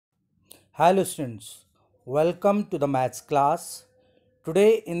Hello students, welcome to the maths class.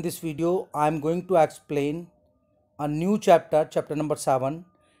 Today in this video I am going to explain a new chapter, chapter number 7,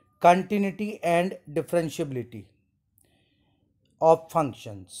 continuity and differentiability of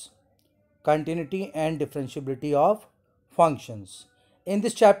functions. Continuity and differentiability of functions. In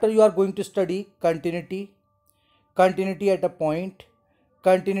this chapter you are going to study continuity, continuity at a point,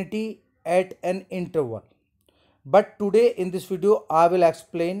 continuity at an interval. But today in this video I will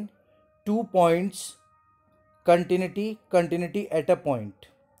explain 2 points: continuity at a point,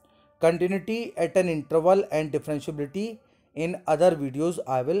 continuity at an interval, and differentiability in other videos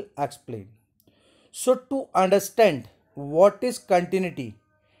I will explain. So to understand what is continuity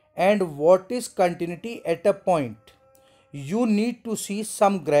and what is continuity at a point, you need to see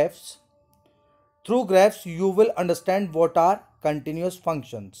some graphs. Through graphs you will understand what are continuous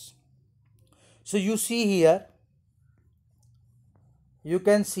functions. So you see here, you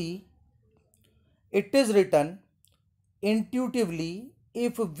can see it is written intuitively.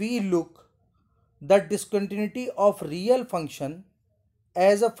 If we look the discontinuity of real function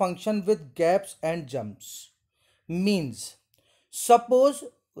as a function with gaps and jumps, means suppose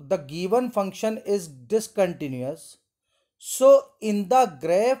the given function is discontinuous, so in the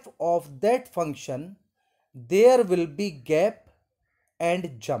graph of that function there will be gap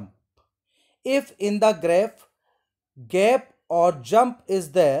and jump. If in the graph gap or jump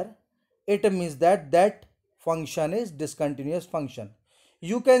is there, it means that that function is discontinuous function.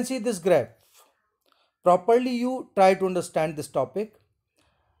 You can see this graph properly. You try to understand this topic.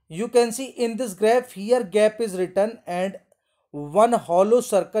 You can see in this graph here gap is written and one hollow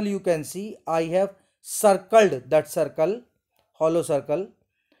circle. You can see I have circled that circle, hollow circle.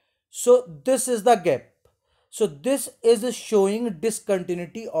 So this is the gap. So this is showing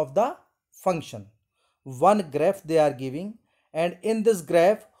discontinuity of the function. One graph they are giving, and in this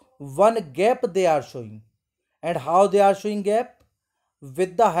graph one gap they are showing. And how they are showing gap?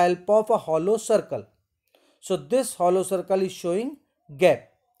 With the help of a hollow circle. So this hollow circle is showing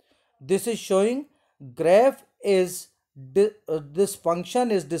gap. This is showing graph is this function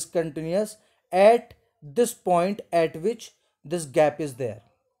is discontinuous at this point at which this gap is there.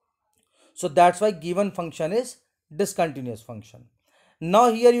 So that's why given function is discontinuous function.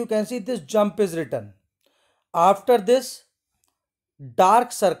 Now here you can see this jump is written. After this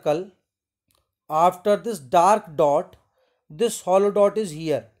dark circle, after this dark dot, this hollow dot is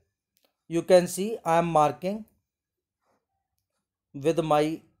here. You can see I am marking with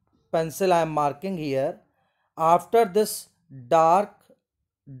my pencil. I am marking here. After this dark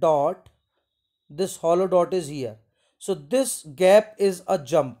dot, this hollow dot is here. So this gap is a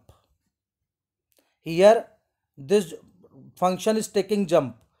jump. Here this function is taking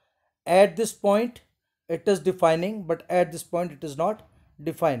jump. At this point it is defining, but at this point it is not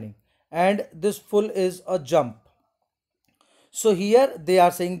defining, and this full is a jump. So here they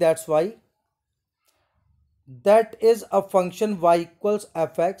are saying that's why that is a function y equals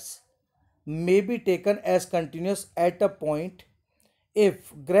fx may be taken as continuous at a point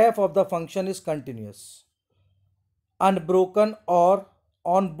if graph of the function is continuous, unbroken, or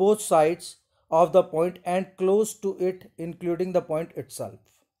on both sides of the point and close to it including the point itself.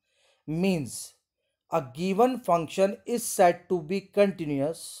 Means a given function is said to be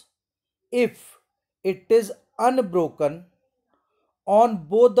continuous if it is unbroken on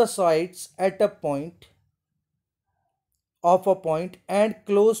both the sides at a point of a point and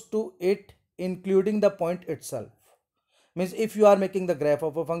close to it including the point itself. Means if you are making the graph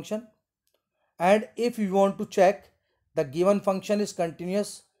of a function and if you want to check the given function is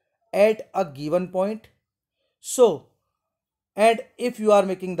continuous at a given point, so and if you are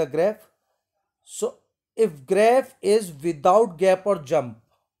making the graph, so if graph is without gap or jump,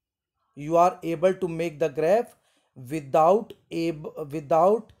 you are able to make the graph without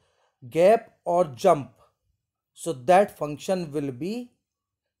gap or jump, so that function will be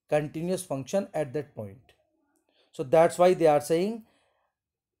continuous function at that point. So that's why they are saying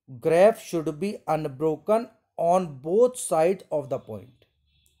graph should be unbroken on both sides of the point.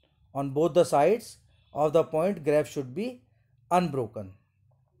 On both the sides of the point graph should be unbroken,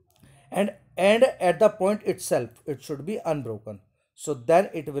 and at the point itself it should be unbroken, so then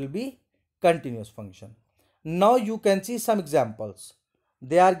it will be continuous function. Now you can see some examples.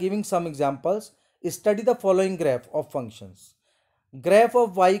 They are giving some examples. Study the following graph of functions. Graph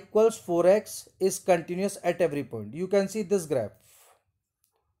of y equals 4x is continuous at every point. You can see this graph.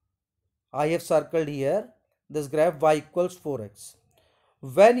 I have circled here this graph y equals 4x.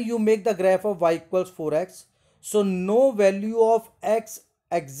 When you make the graph of y equals 4x, so no value of x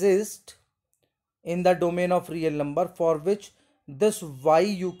exists in the domain of real number for which this y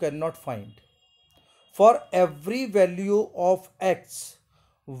you cannot find. For every value of x,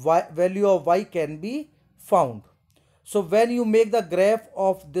 value of y can be found. So when you make the graph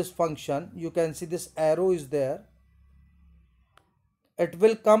of this function, you can see this arrow is there. It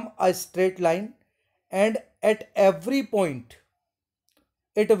will come a straight line, and at every point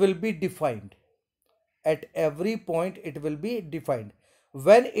it will be defined. At every point it will be defined.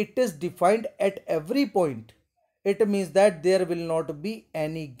 When it is defined at every point, it means that there will not be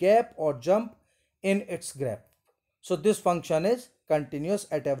any gap or jump in its graph. So this function is continuous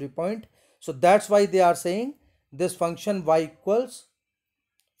at every point. So that's why they are saying this function y equals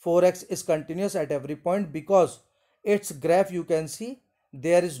 4x is continuous at every point, because its graph, you can see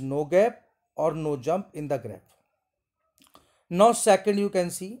there is no gap or no jump in the graph. Now second, you can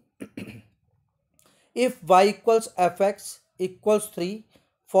see if y equals fx equals 3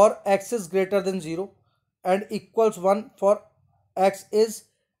 for x is greater than 0 and equals 1 for x is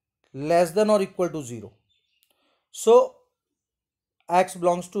less than or equal to 0. So x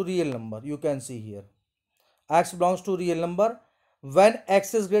belongs to real number, you can see here. X belongs to real number. When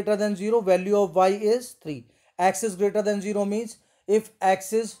x is greater than 0, value of y is 3. X is greater than 0 means if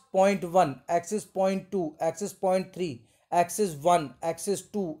x is 0.1, x is 0.2, x is 0.3, x is 1, x is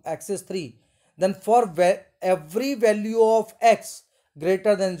 2, x is 3, then for every value of x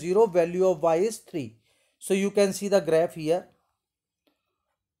greater than 0, value of y is 3. So you can see the graph here.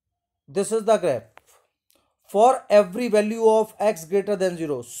 This is the graph for every value of x greater than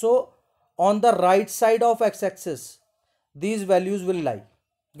 0. So on the right side of x-axis, these values will lie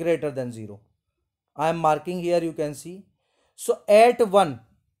greater than 0. I am marking here, you can see. So at 1,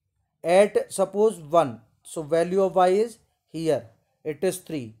 at suppose 1, so value of y is here, it is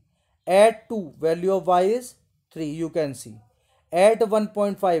 3. At 2, value of y is 3, you can see. At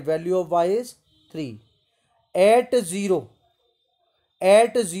 1.5, value of y is 3. At 0,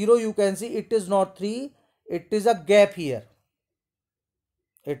 you can see it is not 3, it is a gap here.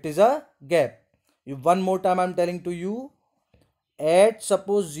 It is a gap. One more time I am telling to you, at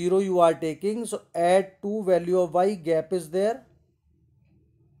suppose 0 you are taking, so at 2, value of y, gap is there.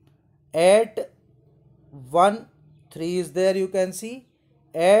 At 1, 3 is there, you can see.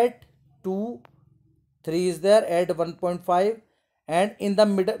 At 2, 3 is there. At 1.5, and in the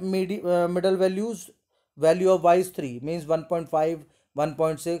middle values, value of y is 3, means 1.5,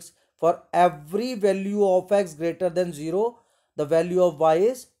 1.6. For every value of x greater than 0, the value of y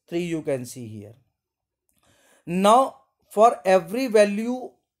is 3, you can see here. Now for every value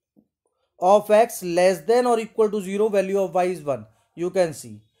of x less than or equal to 0, value of y is 1, you can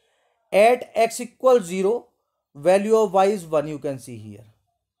see. At x equals 0, value of y is 1, you can see here.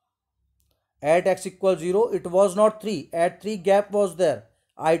 At x equals 0, it was not 3. At 3, gap was there,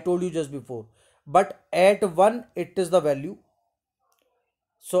 I told you just before. But at 1, it is the value.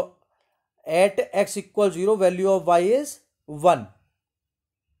 So at x equals 0, value of y is 1.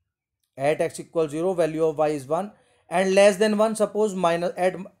 At x equals 0, value of y is 1. And less than 1, suppose minus,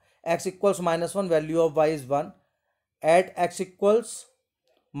 at x equals minus 1, value of y is 1. At x equals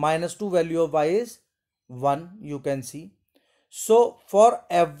minus 2, value of y is 1, you can see. So for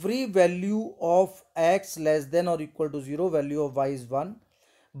every value of x less than or equal to 0, value of y is 1.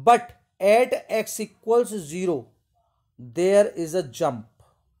 But at x equals 0, there is a jump,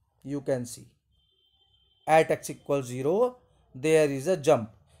 you can see. At x equals 0, there is a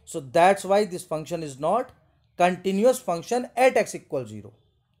jump. So that's why this function is not continuous function at x equals 0.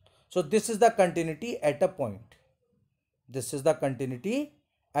 So this is the continuity at a point. This is the continuity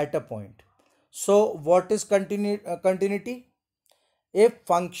at a point. So what is continuity? If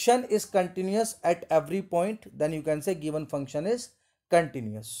function is continuous at every point, then you can say given function is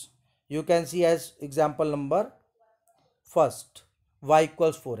continuous. You can see as example number first, y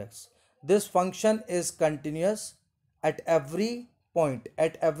equals 4x. This function is continuous at every point,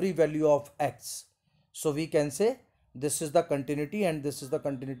 at every value of x. So we can say this is the continuity and this is the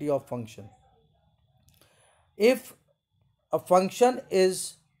continuity of function. If a function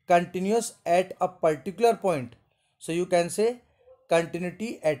is continuous at a particular point, so you can say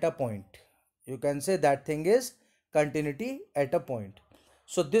continuity at a point. You can say that thing is continuity at a point.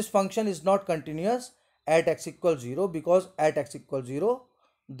 So this function is not continuous at x equals 0, because at x equals 0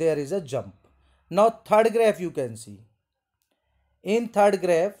 there is a jump. Now third graph, you can see. In third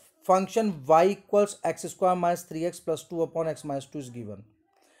graph, function y equals x square minus 3x plus 2 upon x minus 2 is given.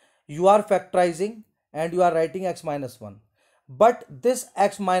 You are factorizing and you are writing x minus 1. But this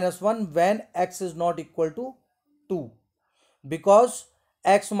x minus 1 when x is not equal to 2, because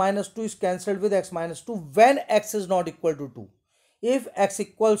x minus 2 is cancelled with x minus 2 when x is not equal to 2. If x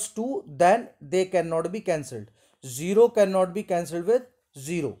equals 2, then they cannot be cancelled. 0 cannot be cancelled with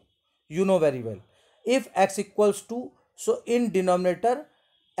 0. You know very well. If x equals 2, so in denominator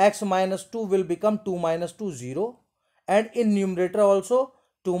x minus 2 will become 2 minus 2 0, and in numerator also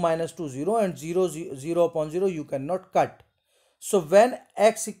 2 minus 2 0, and 0 upon 0 you cannot cut. So when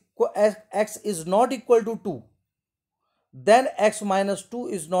x is not equal to 2, then x minus 2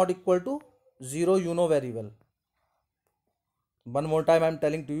 is not equal to 0. You know very well. One more time I am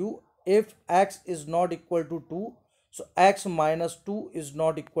telling to you, if x is not equal to 2, so x minus 2 is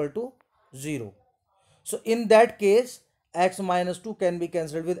not equal to 0. So in that case, x minus 2 can be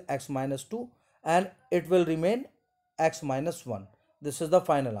cancelled with x minus 2, and it will remain x minus 1. This is the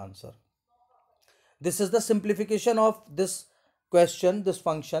final answer. This is the simplification of this question, this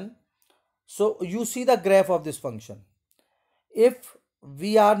function. So you see the graph of this function. If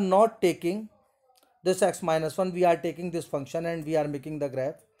we are not taking this x minus 1, we are taking this function and we are making the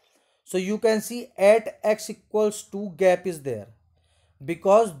graph. So you can see at x equals 2 gap is there,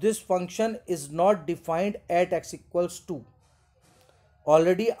 because this function is not defined at x equals 2.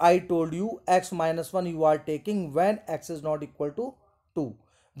 Already I told you x minus 1 you are taking when x is not equal to 2.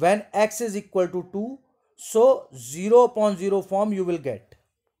 When x is equal to 2, so 0 upon 0 form you will get.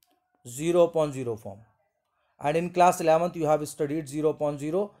 0 upon 0 form. And in class 11th you have studied 0 upon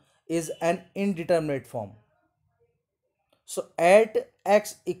 0 is an indeterminate form. So at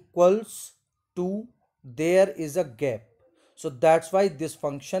x equals 2 there is a gap. So that's why this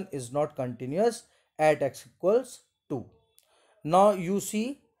function is not continuous at x equals 2. Now you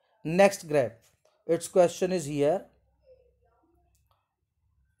see next graph. Its question is here.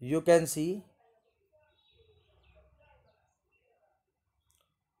 You can see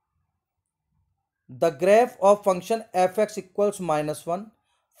the graph of function fx equals minus 1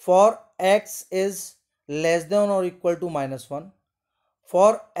 for x is less than or equal to minus 1.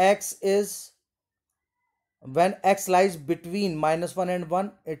 For x is, when x lies between minus 1 and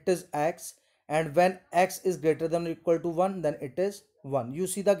 1, it is x, and when x is greater than or equal to 1, then it is 1. You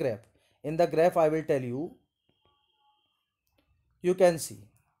see the graph. In the graph I will tell you. You can see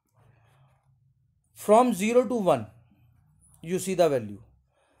from 0 to 1 you see the value.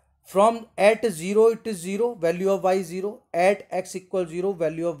 From at 0 it is 0, value of y is 0. At x equals 0,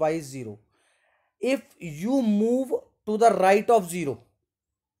 value of y is 0. If you move to the right of 0,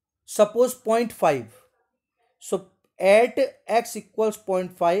 suppose 0.5, so at x equals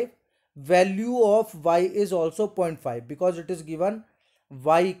 0.5, value of y is also 0.5, because it is given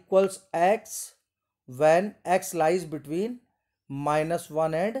y equals x when x lies between minus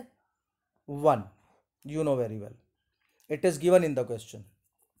 1 and 1. You know very well. It is given in the question.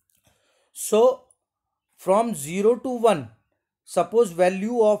 So from 0 to 1, suppose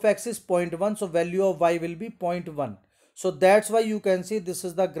value of x is 0.1, so value of y will be 0.1. So that's why you can see this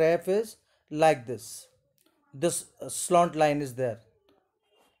is the graph is like this. This slant line is there.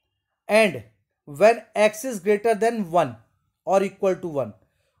 And when x is greater than 1 or equal to 1,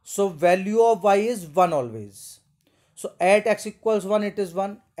 so value of y is 1 always. So at x equals 1 it is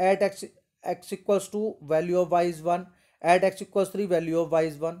 1. At x equals 2, value of y is 1. At x equals 3, value of y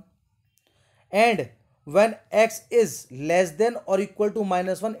is 1. And when x is less than or equal to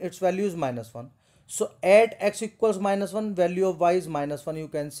minus 1, its value is minus 1. So at x equals minus 1, value of y is minus 1. You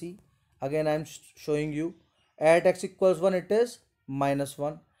can see. Again I am showing you. At x equals 1 it is minus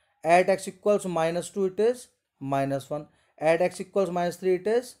 1. At x equals minus 2 it is minus 1. At x equals minus 3 it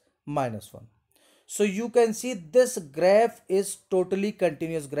is minus 1. So you can see this graph is totally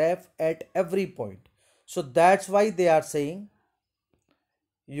continuous graph at every point. So that's why they are saying,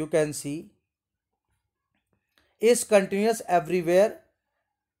 you can see, is continuous everywhere.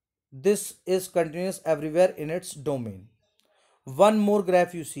 This is continuous everywhere in its domain. One more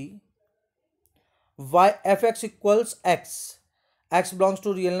graph you see. Y fx equals x. X belongs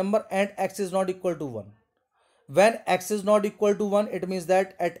to real number and x is not equal to 1. When x is not equal to 1, it means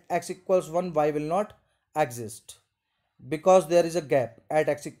that at x equals 1, y will not exist, because there is a gap at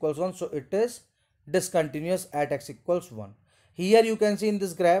x equals 1. So it is discontinuous at x equals 1. Here you can see in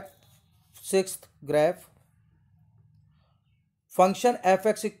this graph, sixth graph, function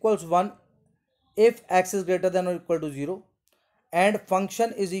fx equals 1 if x is greater than or equal to 0, and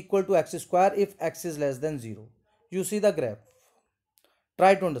function is equal to x square if x is less than 0. You see the graph.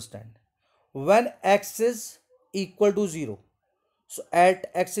 Try to understand. When x is equal to 0, so at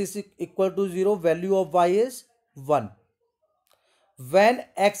x is equal to 0, value of y is 1. When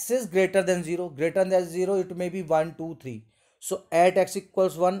x is greater than 0, it may be 1, 2, 3. So at x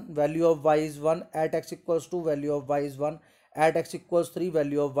equals 1, value of y is 1. At x equals 2, value of y is 1. At x equals 3,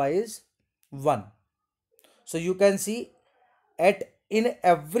 value of y is 1. So you can see at in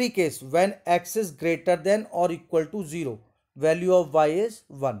every case when x is greater than or equal to 0, value of y is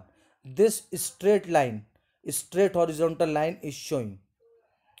 1. This straight line, straight horizontal line is showing.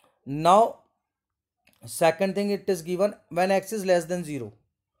 Now second thing, it is given when x is less than 0.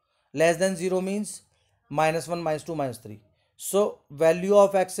 Less than 0 means minus 1, minus 2, minus 3. So value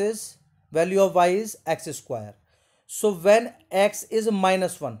of x is, value of y is x square. So when x is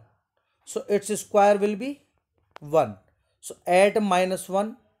minus 1, so its square will be 1. So at minus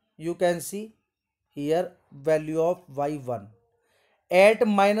 1, you can see here value of y 1. At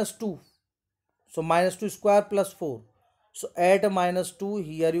minus 2, so minus 2 square plus 4. So at minus 2,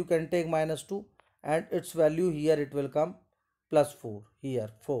 here you can take minus 2 and its value here it will come plus 4. Here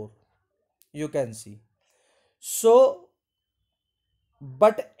 4 you can see. So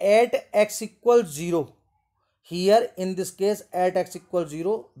but at x equals 0, here in this case at x equals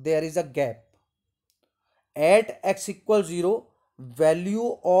 0 there is a gap. At x equals 0,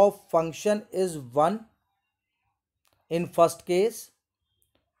 value of function is 1 in first case,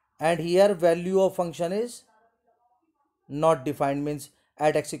 and here value of function is not defined, means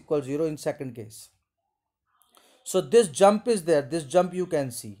at x equals 0 in second case. So this jump is there, this jump you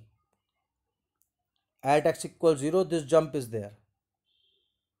can see. At x equals 0, this jump is there.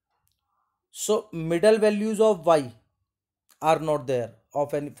 So middle values of y are not there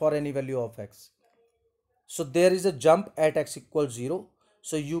of any, for any value of x. So there is a jump at x equals 0.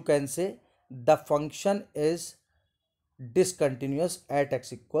 So you can say the function is discontinuous at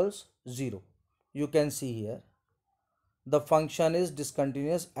x equals 0. You can see here the function is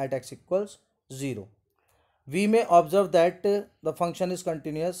discontinuous at x equals 0. We may observe that the function is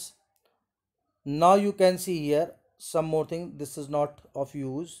continuous. Now you can see here some more thing, this is not of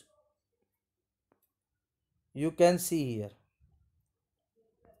use. You can see here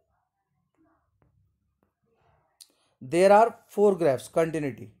there are 4 graphs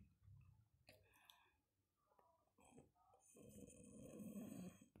continuity.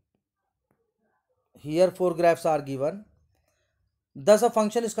 Here 4 graphs are given. Thus a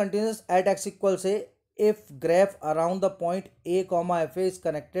function is continuous at x equals a if graph around the point a comma fa is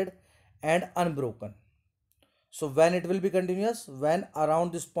connected and unbroken. So when it will be continuous? When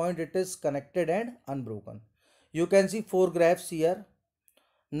around this point it is connected and unbroken. You can see 4 graphs here.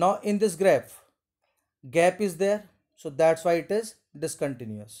 Now in this graph gap is there, so that's why it is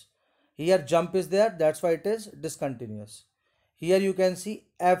discontinuous. Here jump is there, that's why it is discontinuous. Here you can see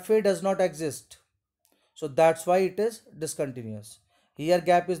fa does not exist, so that's why it is discontinuous. Here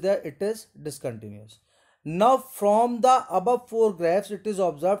gap is there, it is discontinuous. Now from the above 4 graphs it is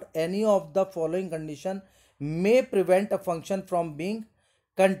observed any of the following condition may prevent a function from being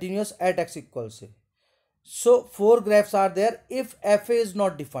continuous at x equals a. So 4 graphs are there if fa is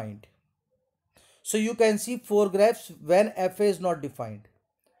not defined. So you can see 4 graphs when fa is not defined.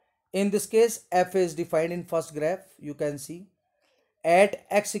 In this case fa is defined in first graph. You can see at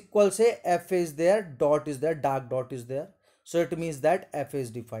x equals a fa is there, dot is there, dark dot is there. So it means that fa is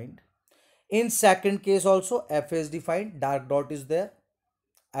defined. In second case also fa is defined, dark dot is there,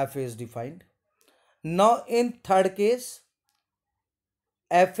 fa is defined. Now in third case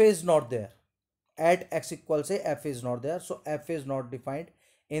fa is not there. At x equals a fa is not there, so fa is not defined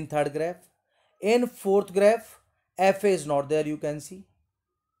in third graph. In fourth graph fa is not there, you can see.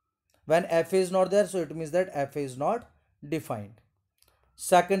 When fa is not there, so it means that fa is not defined.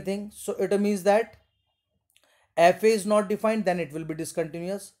 Second thing, so it means that fa is not defined, then it will be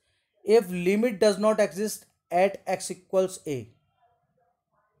discontinuous. If limit does not exist at x equals a,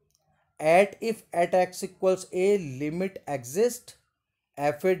 if at x equals a limit exists,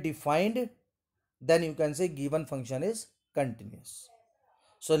 fa defined, then you can say given function is continuous.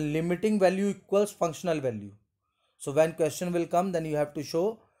 So limiting value equals functional value. So when question will come, then you have to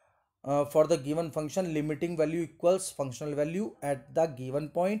show for the given function limiting value equals functional value at the given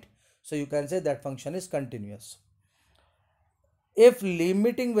point. So you can say that function is continuous. If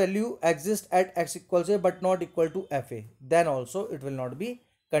limiting value exists at x equals a but not equal to fa, then also it will not be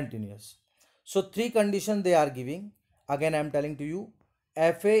continuous. So 3 conditions they are giving. Again I am telling to you,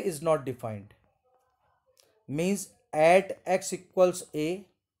 fa is not defined, means at x equals a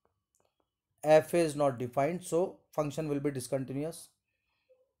fa is not defined, so function will be discontinuous.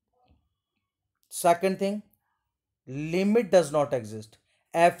 Second thing, limit does not exist.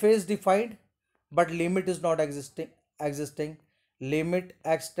 fa is defined but limit is not existing. Limit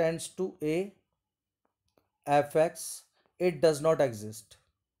x tends to a fx, it does not exist,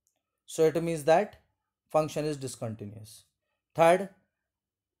 so it means that function is discontinuous. Third,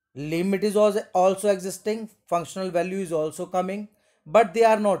 limit is also existing, functional value is also coming, but they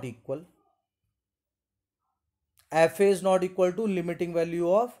are not equal. fa is not equal to limiting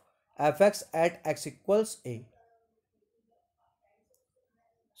value of fx at x equals a.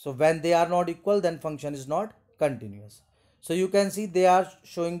 So when they are not equal, then function is not continuous. So you can see they are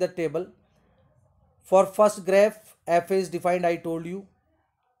showing the table. For first graph, fa is defined, I told you.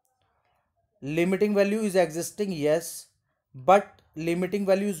 Limiting value is existing, yes, but limiting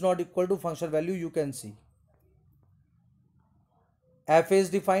value is not equal to function value, you can see. fa is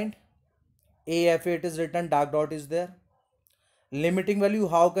defined, fa it is written, dark dot is there. Limiting value,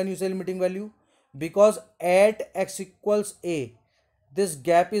 how can you say limiting value? Because at x equals a, this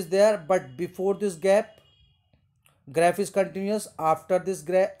gap is there, but before this gap, graph is continuous. After this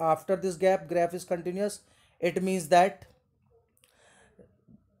gap, graph is continuous. It means that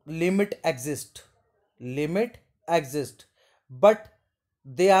limit exist, but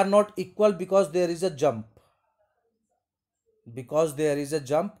they are not equal because there is a jump.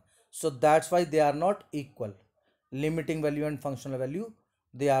 So that's why they are not equal. Limiting value and functional value,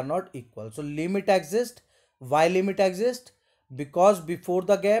 they are not equal. So limit exists. Why limit exists? Because before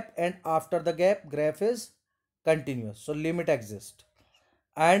the gap and after the gap, graph is continuous. So limit exists.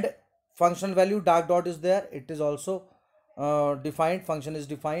 And functional value, dark dot is there, it is also defined. Function is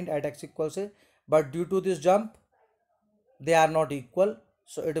defined at x equals a, but due to this jump, they are not equal.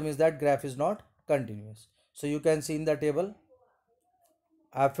 So it means that graph is not continuous. So you can see in the table,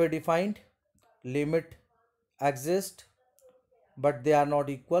 fa defined, limit exist, but they are not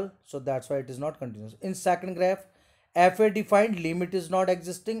equal, so that's why it is not continuous. In second graph, fa defined, limit is not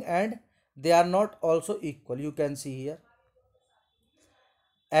existing, and they are not also equal. You can see here,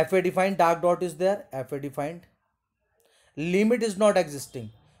 fa defined, dark dot is there, fa defined, limit is not existing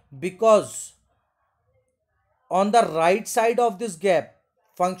because on the right side of this gap,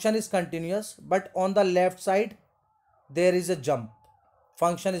 function is continuous, but on the left side there is a jump,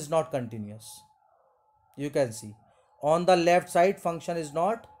 function is not continuous. You can see on the left side function is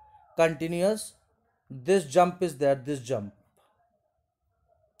not continuous, this jump is there, this jump.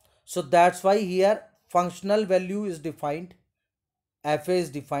 So that's why here functional value is defined, fa is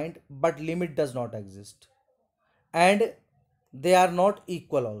defined, but limit does not exist, and they are not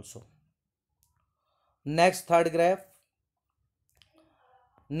equal also. Next, third graph,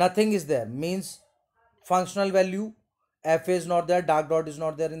 nothing is there, means functional value, fa is not there, dark dot is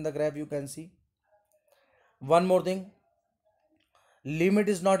not there in the graph, you can see. One more thing, limit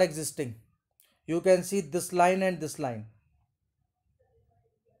is not existing. You can see this line and this line.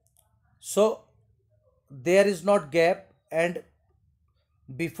 So there is not gap, and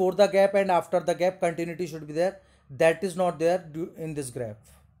before the gap and after the gap continuity should be there. That is not there in this graph.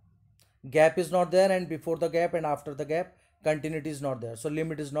 Gap is not there, and before the gap and after the gap continuity is not there. So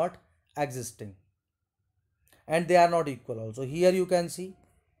limit is not existing, and they are not equal also. Here you can see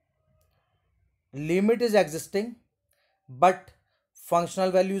limit is existing, but functional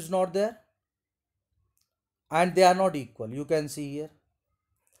value is not there, and they are not equal. You can see here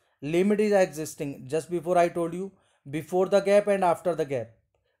limit is existing. Just before I told you, before the gap and after the gap,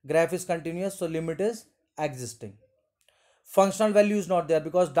 graph is continuous, so limit is existing. Functional value is not there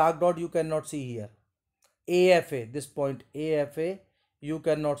because dark dot you cannot see here. AFA, this point AFA you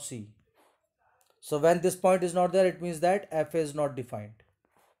cannot see. So when this point is not there, it means that FA is not defined.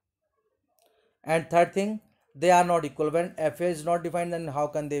 And third thing, they are not equal. When FA is not defined, then how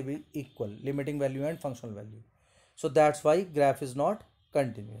can they be equal? Limiting value and functional value. So that's why graph is not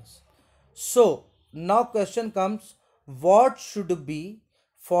continuous. So now question comes, what should be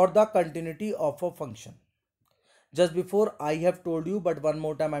for the continuity of a function? Just before I have told you, but one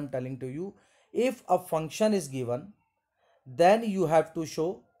more time I am telling to you, if a function is given, then you have to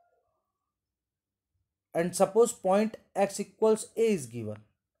show, and suppose point x equals a is given,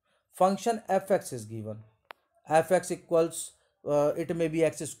 function fx is given, fx equals it may be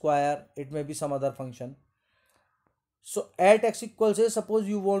x square, it may be some other function. So at x equals a, suppose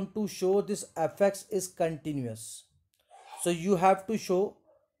you want to show this fx is continuous, so you have to show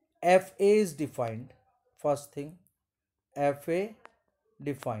fa is defined. First thing, fa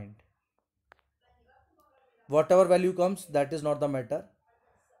defined, whatever value comes, that is not the matter.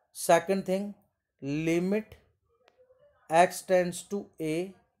 Second thing, limit x tends to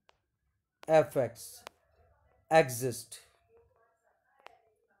a fx exist,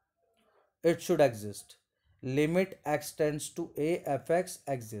 it should exist. Limit x tends to a fx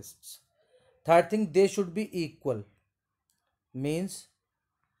exists. Third thing, they should be equal, means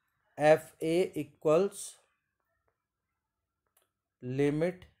fa equals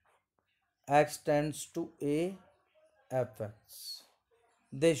limit x tends to a fx,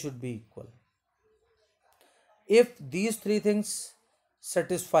 they should be equal. If these three things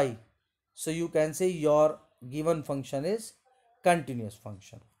satisfy, so you can say your given function is continuous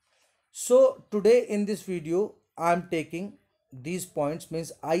function. So today in this video I am taking these points,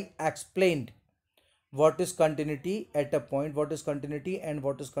 means I explained what is continuity at a point, what is continuity and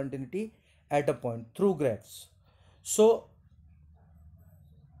what is continuity at a point through graphs. So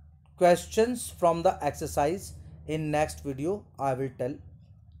questions from the exercise in next video I will tell,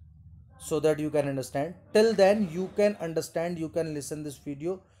 so that you can understand. Till then you can understand, you can listen this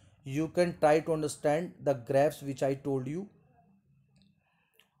video, you can try to understand the graphs which I told you,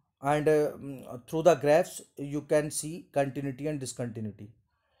 and through the graphs you can see continuity and discontinuity.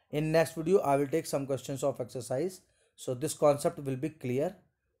 In next video I will take some questions of exercise, so this concept will be clear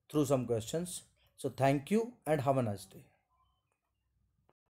through some questions. So thank you and have a nice day.